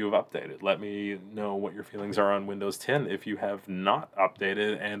 11 if you have updated. Let me know what your feelings are on Windows 10 if you have not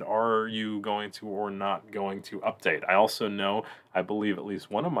updated, and are you going to or not going to update. I also know, I believe at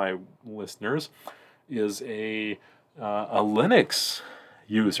least one of my listeners is a Linux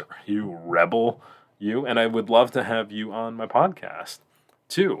user. You rebel, you, and I would love to have you on my podcast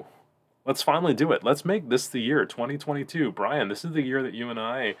too. Let's finally do it. Let's make this the year 2022. Brian, this is the year that you and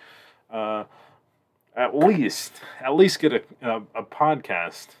I at least get a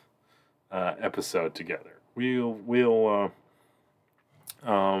podcast episode together.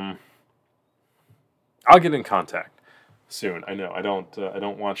 I'll get in contact soon. I know I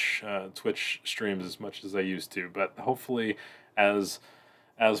don't watch Twitch streams as much as I used to, but hopefully as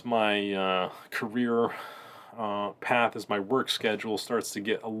my career path, as my work schedule starts to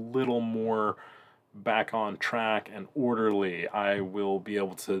get a little more back on track and orderly, I will be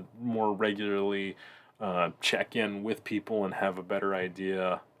able to more regularly check in with people and have a better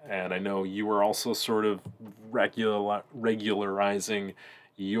idea. And I know you are also sort of regularizing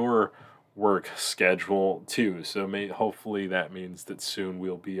your work schedule too. So hopefully that means that soon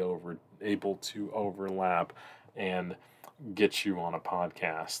we'll be able to overlap and get you on a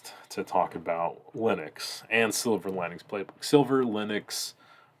podcast to talk about Linux and Silver Linings Playbook. Silver Linux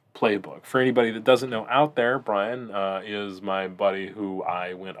Playbook. For anybody that doesn't know out there, Brian is my buddy who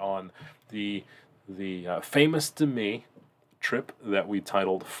I went on the famous to me trip that we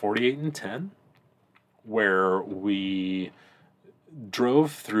titled 48 and 10, where we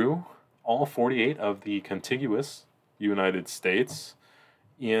drove through all 48 of the contiguous United States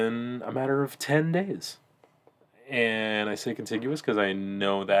in a matter of 10 days. And I say contiguous because I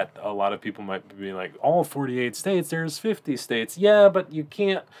know that a lot of people might be like, all 48 states, there's 50 states. Yeah, but you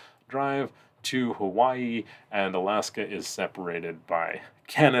can't drive to Hawaii, and Alaska is separated by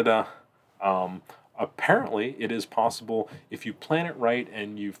Canada. Apparently, it is possible if you plan it right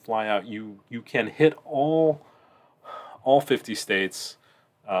and you fly out, you can hit all 50 states,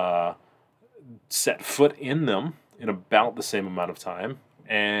 set foot in them in about the same amount of time.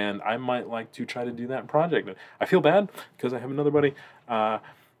 And I might like to try to do that project. I feel bad because I have another buddy,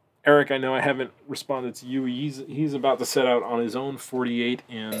 Eric. I know I haven't responded to you. He's about to set out on his own 48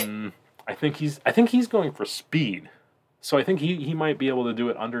 in. I think he's going for speed. So I think he might be able to do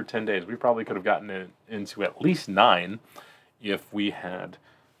it under 10 days. We probably could have gotten it into at least 9 if we had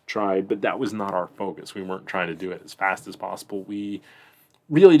tried, but that was not our focus. We weren't trying to do it as fast as possible. We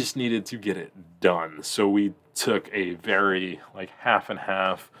really just needed to get it done. So we took a very half and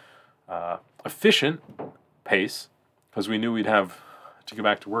half efficient pace because we knew we'd have to go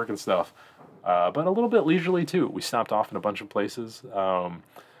back to work and stuff, but a little bit leisurely too. We stopped off in a bunch of places.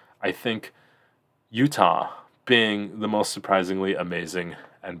 I think Utah being the most surprisingly amazing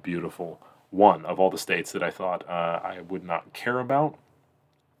and beautiful one of all the states that I thought I would not care about.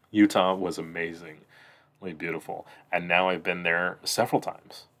 Utah was amazingly beautiful, and now I've been there several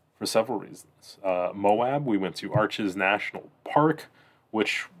times for several reasons. Moab, we went to Arches National Park,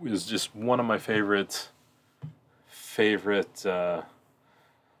 which is just one of my favorite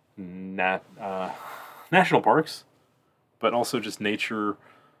national parks, but also just nature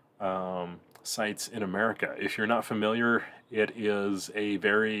sites in America. If you're not familiar, it is a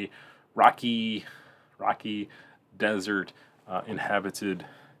very rocky desert inhabited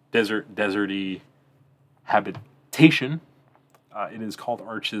deserty habitation. It is called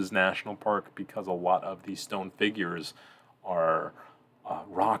Arches National Park because a lot of these stone figures are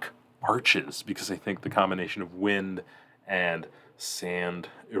rock arches, because I think the combination of wind and sand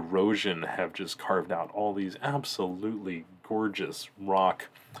erosion have just carved out all these absolutely gorgeous rock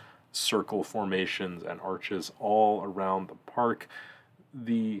circle formations and arches all around the park.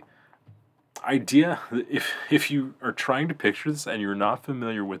 The idea, if you are trying to picture this and you're not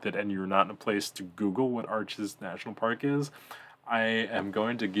familiar with it and you're not in a place to Google what Arches National Park is, I am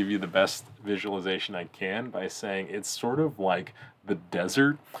going to give you the best visualization I can by saying it's sort of like the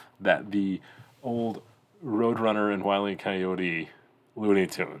desert that the old Roadrunner and Wile E. Coyote Looney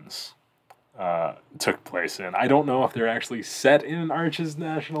Tunes took place in. I don't know if they're actually set in Arches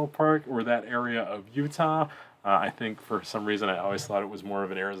National Park or that area of Utah. I think for some reason I always thought it was more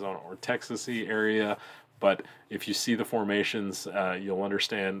of an Arizona or Texas-y area, but if you see the formations, you'll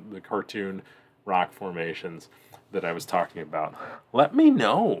understand the cartoon rock formations that I was talking about. Let me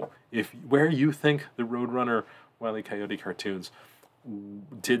know where you think the Roadrunner Wile E. Coyote cartoons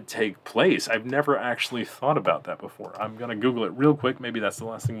did take place. I've never actually thought about that before. I'm going to Google it real quick. Maybe that's the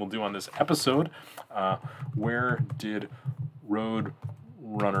last thing we'll do on this episode. Where did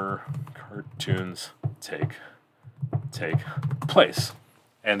Roadrunner cartoons take place?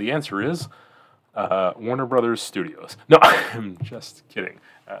 And the answer is Warner Brothers Studios. No, I'm just kidding.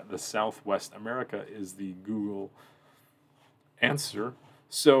 The Southwest America is the Google answer.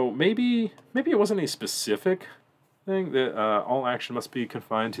 So maybe it wasn't a specific thing that all action must be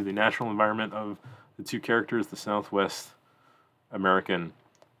confined to the natural environment of the two characters, the Southwest American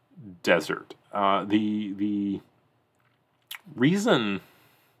desert. The reason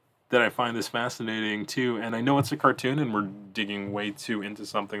that I find this fascinating too, and I know it's a cartoon and we're digging way too into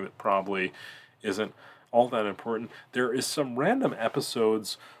something that probably isn't all that important. There is some random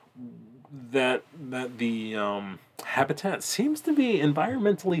episodes that the habitat seems to be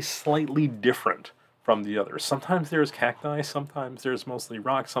environmentally slightly different from the others. Sometimes there's cacti, sometimes there's mostly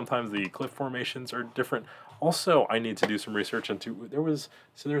rock, sometimes the cliff formations are different. Also, I need to do some research into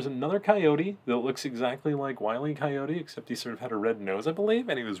there's another coyote that looks exactly like Wile E. Coyote, except he sort of had a red nose, I believe,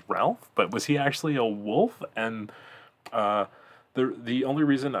 and he was Ralph. But was he actually a wolf? And the only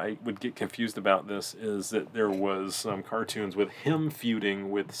reason I would get confused about this is that there was some cartoons with him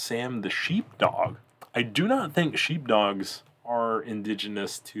feuding with Sam the sheepdog. I do not think sheepdogs are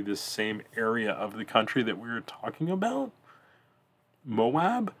indigenous to this same area of the country that we were talking about.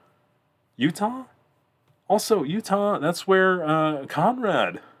 Moab? Utah? Also, Utah, that's where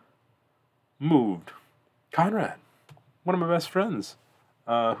Conrad moved. Conrad, one of my best friends,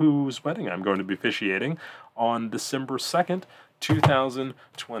 whose wedding I'm going to be officiating on December 2nd,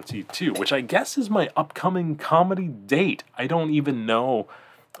 2022, which I guess is my upcoming comedy date. I don't even know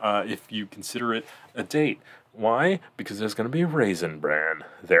if you consider it a date. Why? Because there's going to be Raisin Bran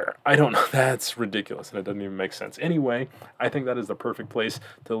there. I don't know. That's ridiculous, and it doesn't even make sense. Anyway, I think that is the perfect place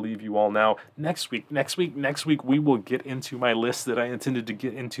to leave you all now. Next week, we will get into my list that I intended to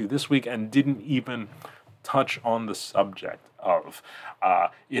get into this week and didn't even touch on the subject of.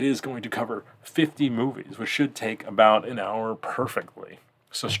 It is going to cover 50 movies, which should take about an hour perfectly.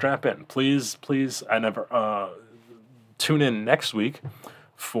 So strap in. Please, tune in next week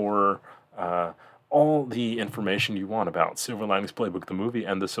for all the information you want about Silver Linings Playbook, the movie,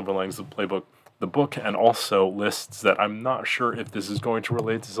 and the Silver Linings Playbook, the book, and also lists that I'm not sure if this is going to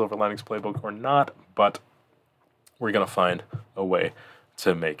relate to Silver Linings Playbook or not, but we're going to find a way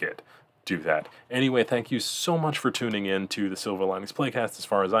to make it do that. Anyway, thank you so much for tuning in to the Silver Linings Playcast. As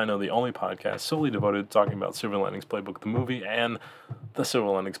far as I know, the only podcast solely devoted to talking about Silver Linings Playbook, the movie, and the Silver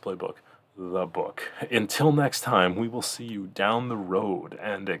Linings Playbook, the book. Until next time, we will see you down the road,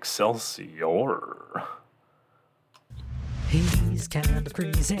 and Excelsior. He's kind of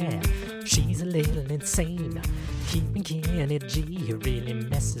crazy, she's a little insane. Keeping Kenny G really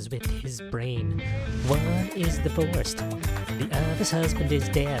messes with his brain. One is divorced, the other's husband is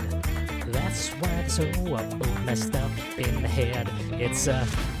dead. That's why they're so both messed up in the head. It's a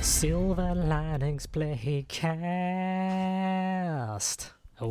Silver Linings Playcast.